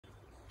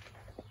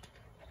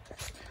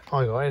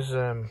Hi guys,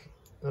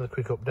 another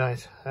quick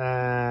update.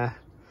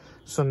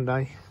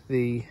 Sunday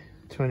the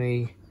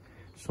 20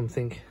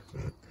 something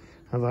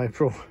of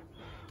April.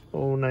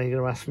 Oh, now you're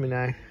gonna ask me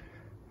now.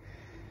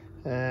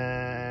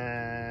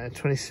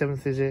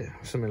 27th is it?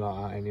 Something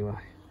like that anyway.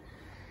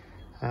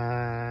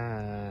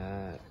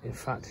 In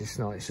fact it's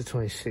not, it's the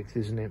 26th,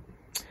 isn't it?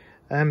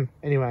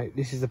 Anyway,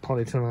 this is the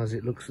polytunnel as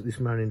it looks at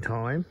this moment in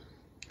time.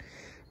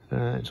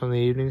 It's on the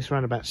evening, it's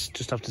around about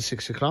just after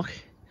 6 o'clock.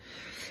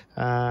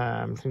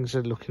 Things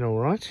are looking all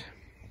right.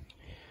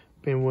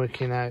 Been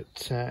working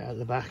out at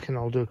the back, and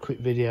I'll do a quick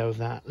video of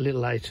that a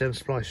little later and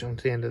splice it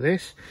onto the end of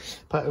this.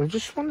 But I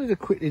just wanted to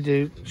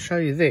quickly show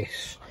you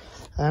this.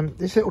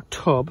 This little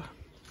tub,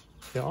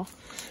 yeah,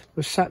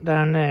 was sat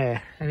down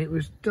there, and it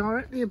was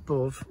directly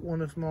above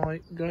one of my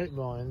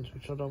grapevines,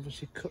 which I'd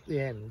obviously cut the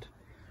end,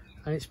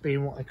 and it's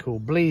been what I call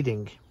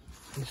bleeding.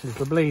 This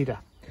little bleeder.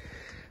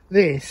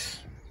 This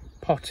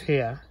pot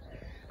here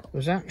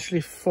was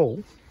actually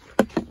full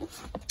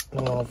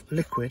of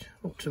liquid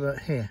up to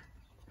about here.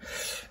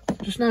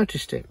 Just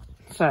noticed it.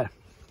 So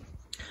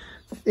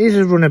these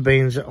are runner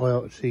beans that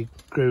I actually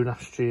grew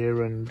last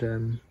year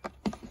and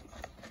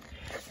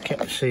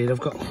kept the seed. I've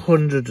got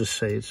hundreds of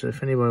seeds, so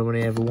if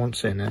anybody ever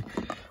wants any,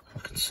 I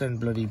can send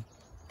bloody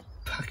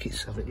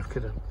packets of it. Look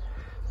at them,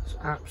 there's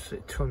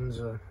absolutely tons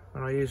of them,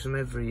 and I use them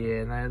every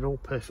year, and they're all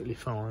perfectly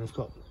fine. I've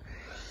got,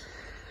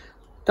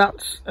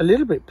 that's a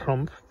little bit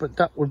plump, but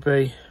that would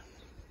be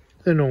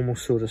the normal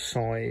sort of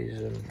size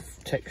and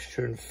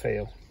texture and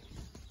feel.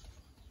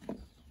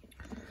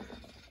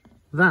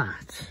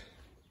 That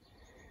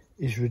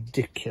is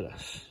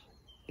ridiculous.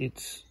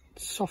 It's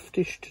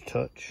softish to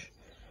touch,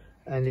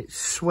 and it's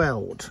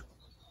swelled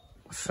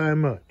so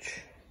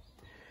much.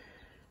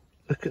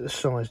 Look at the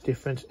size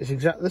difference. It's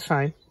exactly the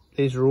same.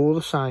 These are all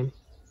the same.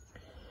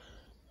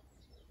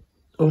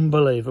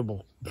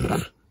 Unbelievable.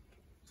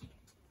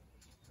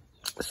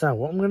 So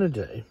what I'm going to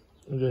do,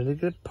 I'm going to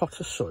get a pot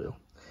of soil.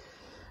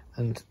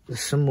 And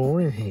there's some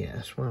more in here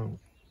as well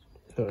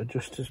that are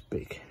just as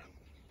big.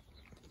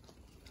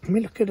 I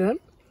mean, look at them.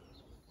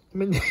 I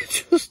mean,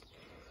 just...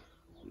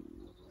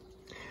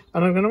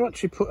 And I'm going to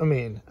actually put them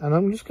in, and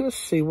I'm just going to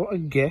see what I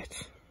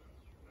get.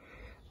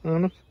 I'm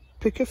going to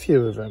pick a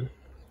few of them.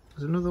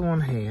 There's another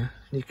one here,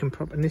 and you can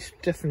probably, and this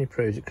definitely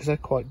proves it because they're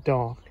quite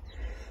dark.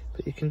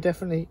 But you can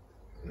definitely,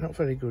 not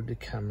very good with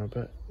the camera,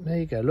 but there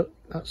you go. Look,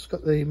 that's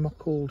got the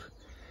mottled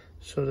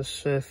sort of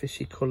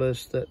surfacey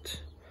colours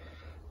that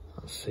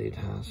seed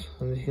has,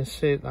 and you can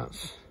see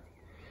that's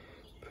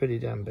pretty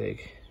damn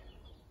big.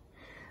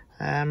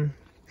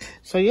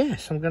 So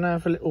yes, I'm going to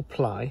have a little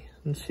play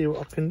and see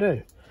what I can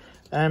do.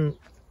 And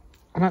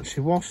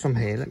actually, whilst I'm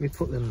here, let me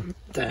put them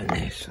down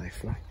there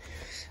safely.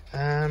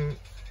 I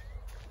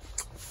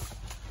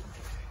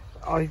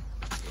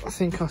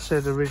think I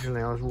said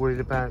originally I was worried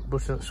about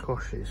butternut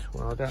squashes.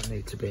 Well, I don't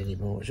need to be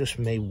anymore. It's just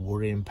me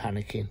worrying,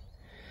 panicking.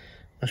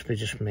 Must be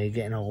just me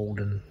getting old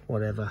and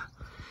whatever.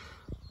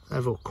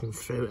 They've all come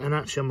through, and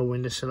actually on my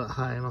windowsill at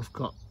home I've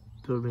got,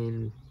 I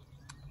mean,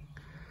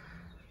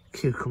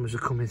 cucumbers are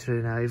coming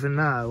through now, even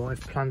though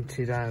I've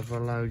planted over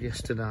a load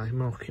yesterday.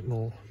 Market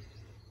more,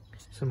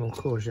 some more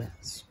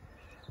courgettes.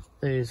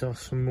 These are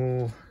some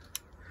more,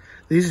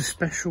 these are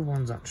special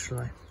ones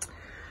actually.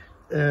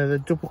 They're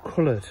double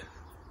coloured.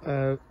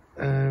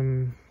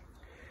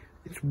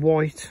 It's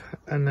white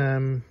and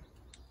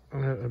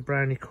a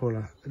browny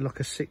colour, like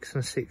a 6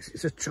 and a 6.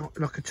 It's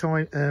like a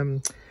China,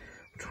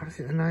 I'm trying to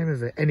think the name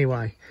of it.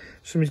 Anyway,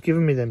 somebody's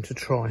given me them to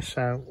try,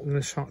 so I'm going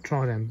to start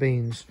trying them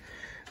beans.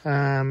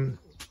 So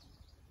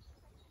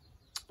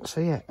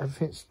yeah,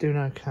 everything's doing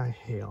okay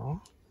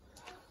here.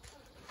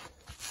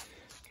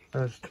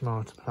 Those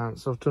tomato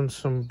plants. I've done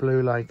some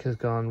blue Lakers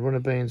gone.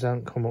 Runner beans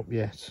haven't come up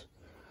yet.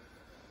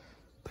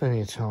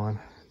 Plenty of time.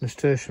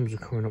 Nasturtiums are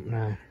coming up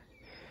now.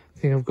 I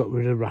think I've got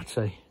rid of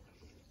ratty.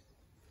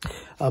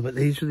 Oh, but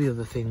these are the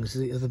other things,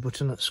 the other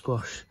butternut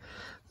squash.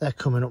 They're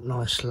coming up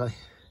nicely.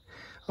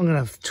 I'm going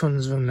to have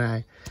tons of them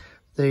now.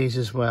 These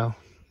as well,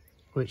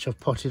 which I've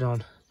potted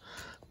on.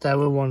 They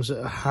were ones that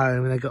are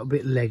home and they got a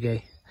bit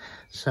leggy.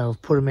 So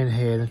I've put them in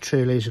here, and the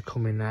true leaves are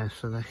coming now,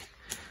 so they're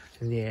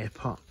in the air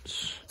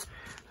pots.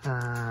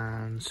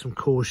 And some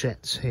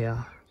courgettes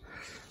here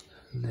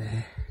and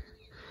there.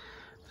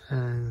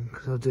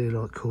 Because I do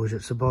like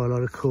courgettes, I buy a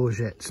lot of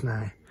courgettes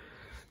now.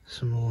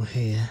 Some more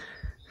here.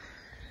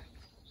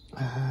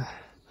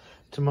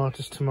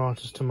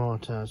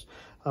 Tomatoes.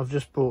 I've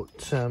just bought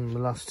the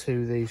last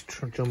two of these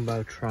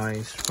jumbo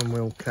trays from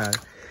Wilco.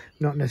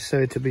 Not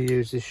necessarily to be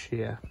used this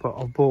year, but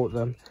I bought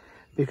them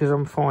because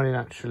I'm finding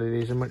actually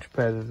these are much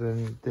better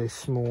than the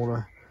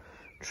smaller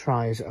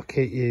trays that I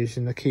keep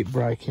using. They keep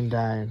breaking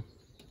down.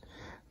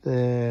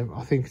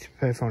 I think, to be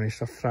perfectly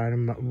honest, I've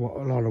thrown them a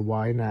lot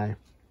away now.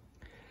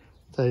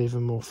 They're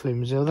even more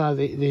flimsy. Although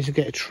these will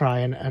get a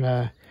tray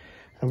and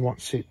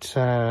what's it,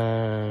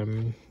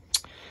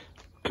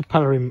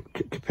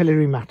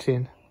 capillary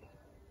matting.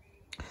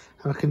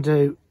 And I can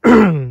do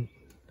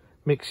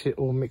mix it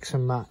or mix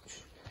and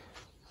match.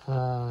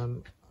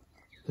 The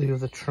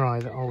other tray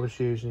that I was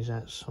using is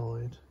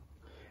outside.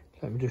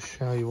 Let me just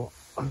show you what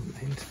I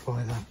meant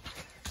by that.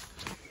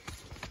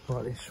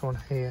 Like this one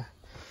here.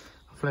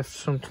 I've left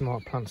some tomato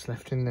plants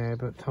left in there,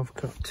 but I've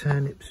got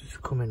turnips that's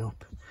coming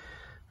up,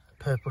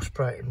 purple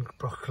sprouting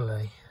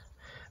broccoli,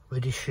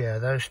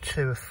 radicchio. Those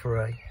two are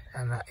free,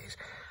 and that is,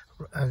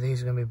 and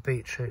these are going to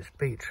be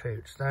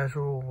beetroots. Those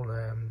are all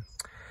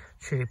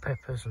chili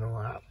peppers and all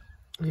that.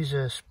 These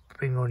are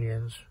spring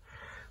onions,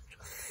 which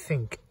I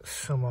think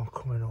some are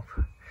coming up.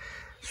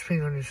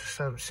 Spring onions just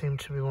don't seem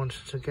to be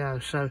wanting to go,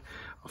 so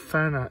I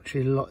found that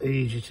actually a lot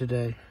easier to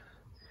do.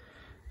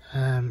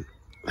 And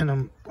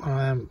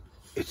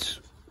it's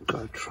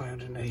got a tray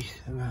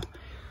underneath and that,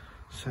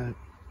 so I'm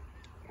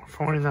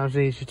finding those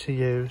easier to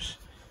use,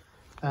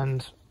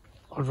 and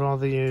I'd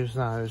rather use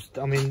those.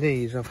 I mean,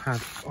 these I've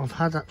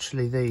had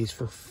actually these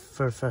for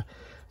a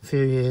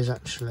few years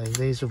actually.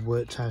 These have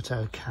worked out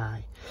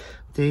okay.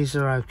 These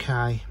are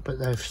okay, but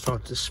they've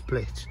started to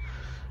split.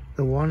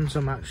 The ones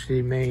I'm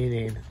actually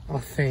meaning, I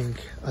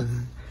think,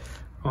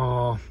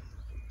 are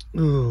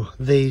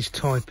these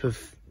type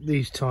of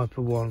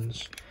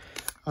ones,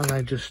 and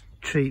they just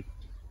cheap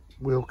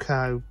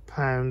Wilco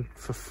pound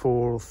for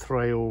 4 or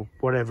 3 or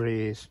whatever it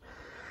is.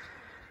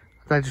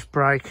 They just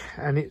break,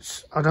 and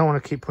I don't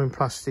want to keep putting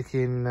plastic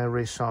in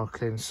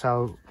recycling,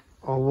 so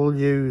I will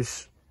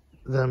use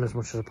them as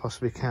much as I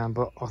possibly can,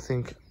 but I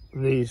think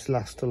these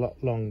last a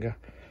lot longer,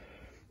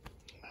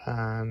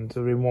 and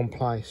they're in one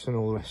place and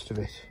all the rest of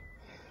it.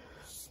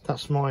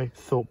 That's my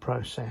thought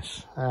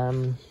process.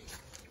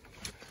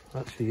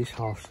 Actually, this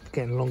half's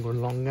getting longer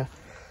and longer.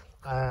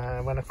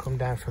 When I come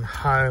down from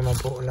home, I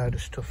bought a load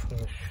of stuff from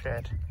the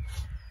shed,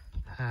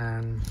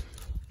 and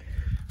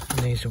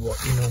these are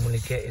what you normally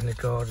get in the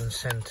garden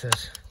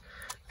centres.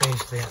 These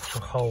are the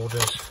actual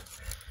holders,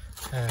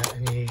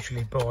 and you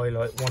usually buy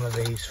like one of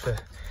these for,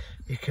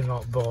 you can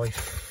like buy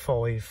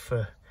 5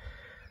 for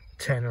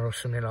 10 or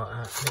something like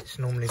that, and it's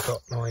normally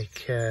got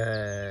like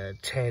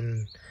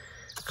 10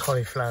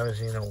 cauliflowers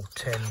in, or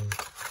 10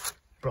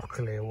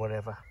 broccoli or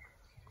whatever,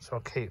 so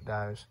I'll keep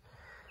those.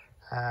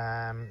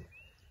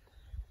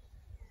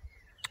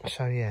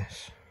 So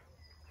yes,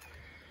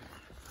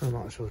 I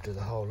might as well do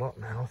the whole lot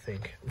now, I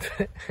think.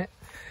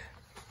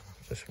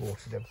 Just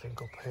watered everything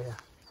up here.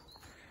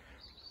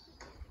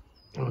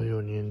 All the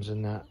onions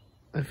and that,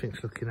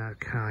 everything's looking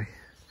okay.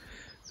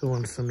 The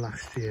ones from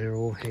last year are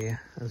all here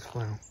as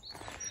well.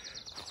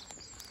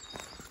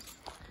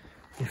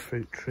 The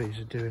fruit trees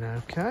are doing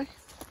okay.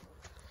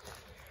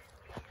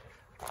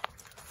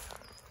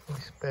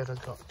 This bed I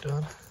got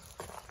done.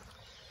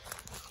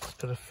 Just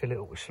got to fill it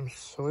up with some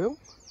soil.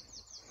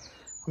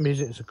 I'm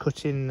using it as a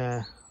cutting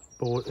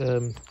board,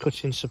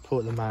 cutting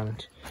support at the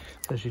moment,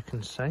 as you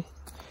can see.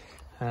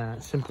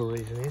 Simple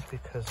reason is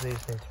because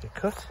these need to be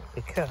cut,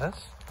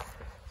 because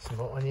some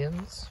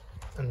onions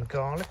and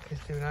garlic is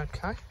doing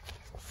okay.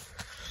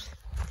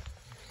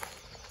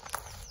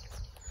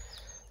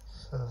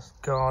 So there's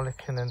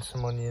garlic and then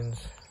some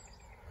onions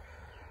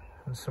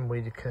and some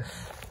weedicus.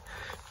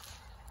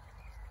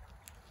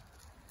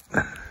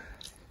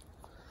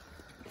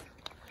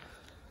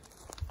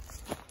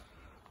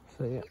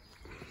 So yeah,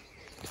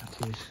 that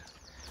is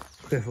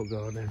square-foot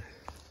garden.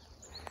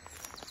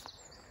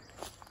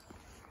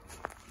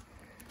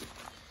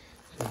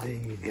 So there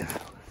you go.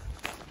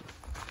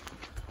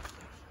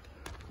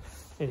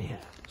 Anyhow,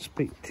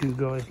 speak to you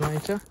guys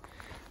later.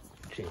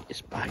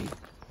 Cheers, bye.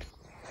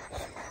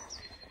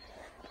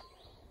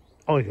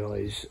 Hi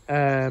guys,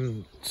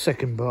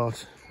 second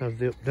part of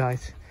the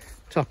update.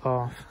 Top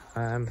half,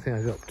 I think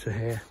I got up to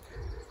here.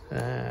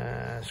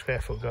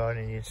 Square-foot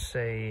garden, you'd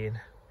seen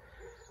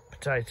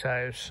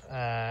potatoes,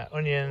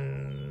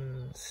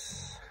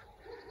 onions.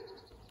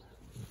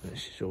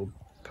 This is all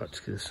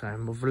practically the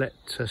same. I've let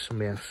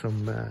somebody have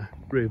some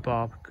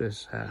rhubarb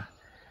because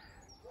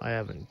I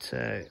haven't.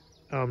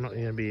 I'm not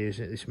going to be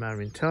using it this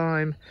moment in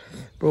time.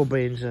 Broad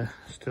beans are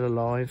still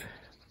alive,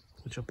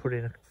 which I put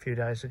in a few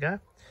days ago.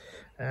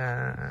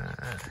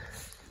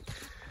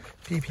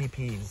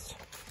 PPPs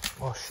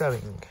are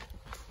showing.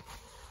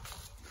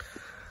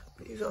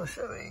 Peas are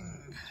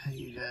showing. There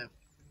you go.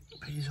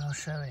 Peas are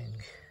showing.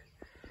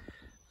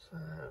 So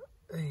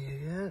there you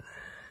go.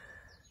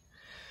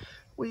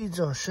 Weeds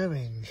are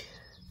showing.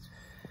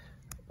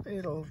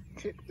 Little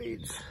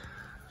chickweeds.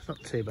 It's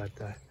not too bad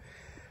though.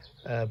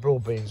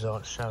 Broad beans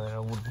aren't showing. I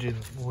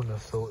wouldn't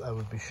have thought they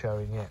would be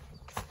showing yet.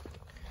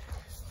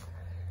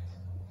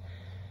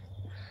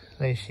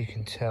 At least you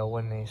can tell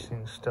when these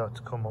things start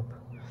to come up.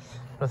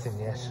 Nothing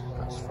yet,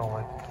 that's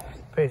fine.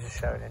 Peas are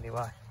showing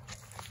anyway,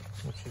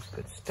 which is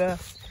good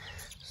stuff.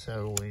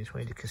 So all these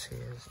weedicus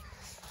here.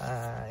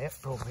 Yep,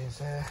 broad beans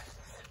there.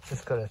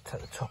 Just got to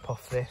take the top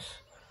off this.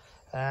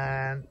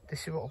 And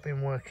this is what I've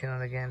been working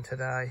on again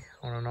today,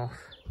 on and off.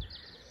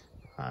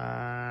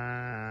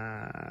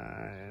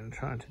 And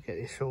trying to get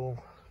this all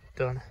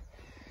done,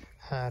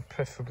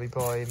 preferably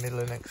by middle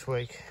of next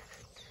week,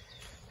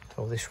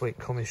 or this week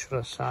coming, should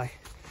I say.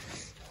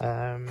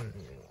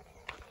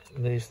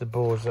 These are the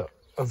boards that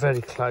are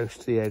very close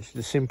to the edge.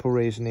 The simple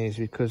reason is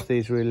because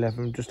these were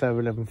just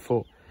over 11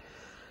 foot,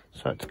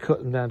 so I had to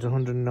cut them down to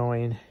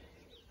 109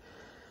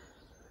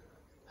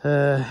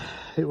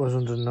 It was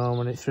 109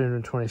 when it's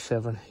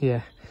 327,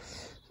 yeah.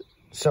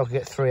 So I can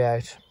get 3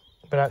 out.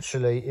 But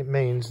actually it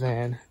means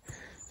then,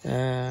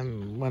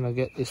 when I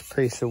get this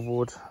piece of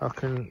wood, I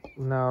can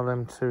nail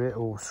them to it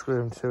or screw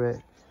them to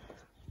it,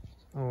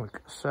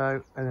 like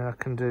so, and then I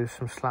can do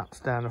some slats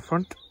down the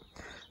front.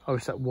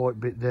 Obviously that white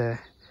bit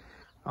there,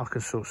 I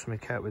can sort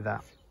something out with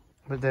that.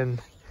 But then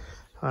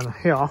on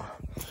here,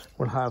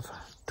 we'll have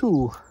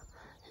 2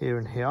 here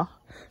and here,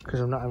 because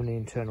I'm not having the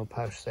internal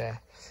posts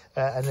there.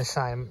 And the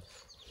same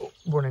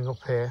running up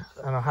here,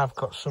 and I have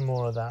got some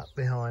more of that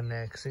behind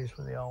there, because these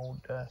were the old,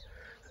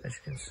 as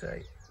you can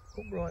see,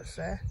 uprights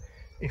there.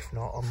 If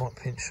not, I might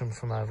pinch some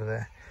from over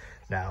there.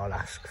 Now I'll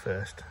ask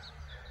first,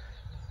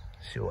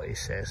 see what he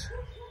says.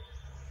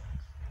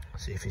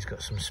 See if he's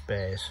got some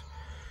spares.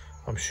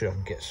 I'm sure I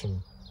can get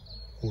some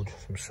wood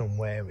from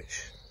somewhere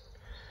which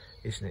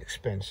isn't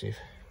expensive.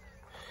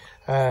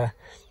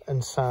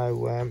 And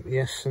so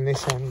yes, and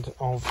this end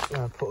I've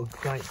put a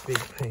great big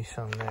piece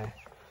on there,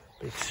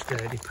 big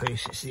sturdy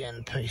piece. It's the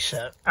end piece,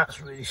 so that's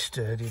really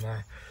sturdy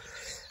now.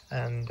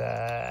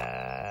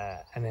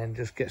 And then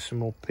just get some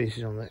more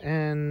pieces on the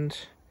end,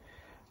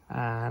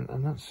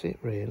 and that's it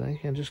really,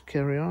 and just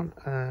carry on.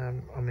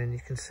 I mean, you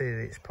can see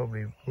that it's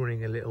probably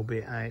running a little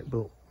bit out,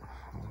 but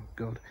oh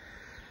god,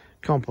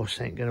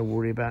 Compost ain't going to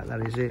worry about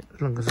that, is it?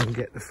 As long as I can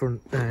get the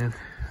front down.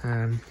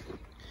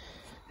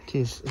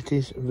 It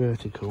is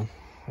vertical.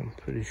 I'm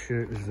pretty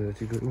sure it was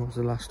vertical. It was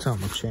the last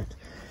time I checked.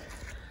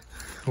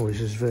 Oh, it's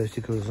as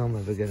vertical as I'm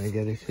ever going to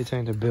get it. It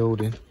ain't a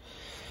building.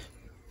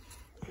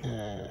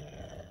 Yeah,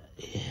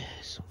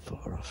 it's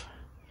not far off.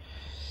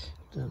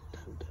 Yeah,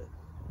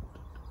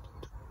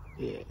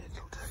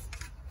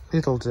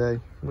 it'll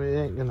do. We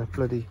ain't going to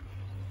bloody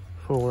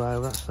fall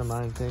over. That's the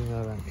main thing,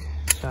 I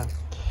think.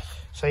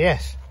 So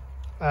yes.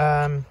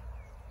 So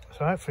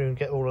hopefully we can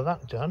get all of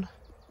that done.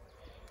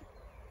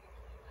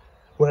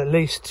 Well, at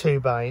least 2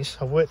 bays.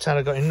 I've worked out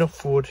I've got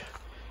enough wood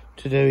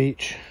to do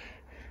each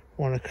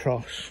one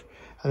across,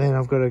 and then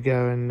I've got to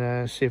go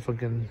and see if I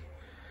can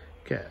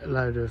get a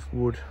load of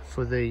wood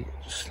for the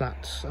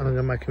slats, and I'm going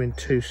to make them in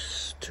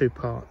two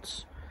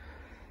parts.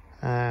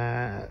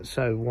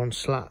 So one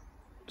slat,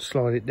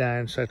 slide it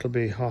down so it'll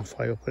be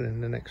halfway up, and then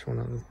the next one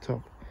on the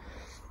top,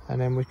 and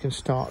then we can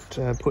start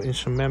putting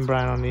some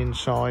membrane on the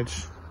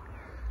insides,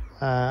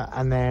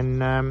 and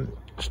then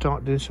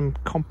start doing some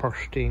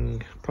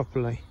composting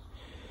properly.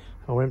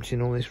 Or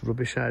emptying all this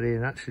rubbish out here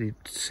and actually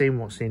seeing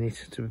what's in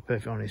it, to be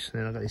perfectly honest. And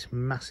then I've got this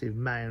massive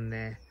mound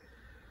there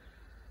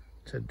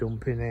to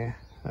dump in there.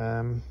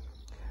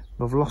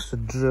 I've lost a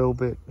drill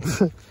bit.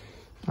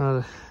 I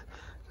don't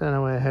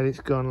know where the hell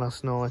it's gone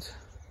last night.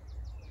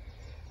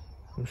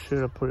 I'm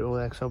sure I put it all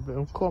there because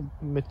I'm quite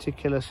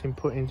meticulous in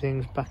putting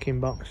things back in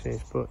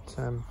boxes, but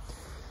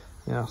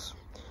yes,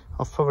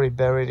 I've probably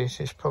buried it.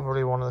 It's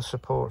probably one of the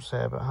supports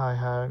there, but hey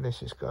ho, at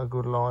least it's got a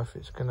good life.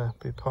 It's going to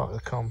be part of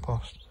the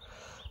compost.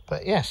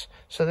 But yes,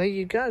 so there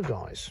you go,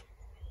 guys.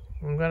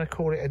 I'm going to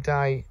call it a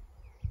day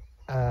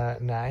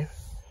now.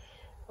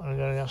 I'm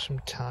going to have some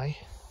tea.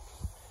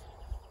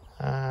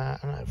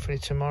 And hopefully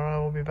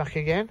tomorrow we'll be back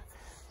again.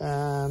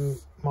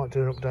 Might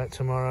do an update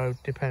tomorrow,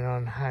 depending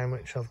on how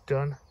much I've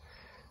done.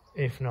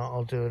 If not,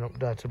 I'll do an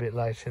update a bit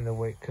later in the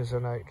week, because I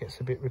know it gets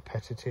a bit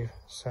repetitive.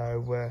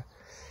 So,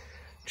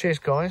 cheers,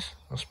 guys.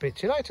 I'll speak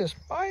to you later.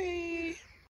 Bye.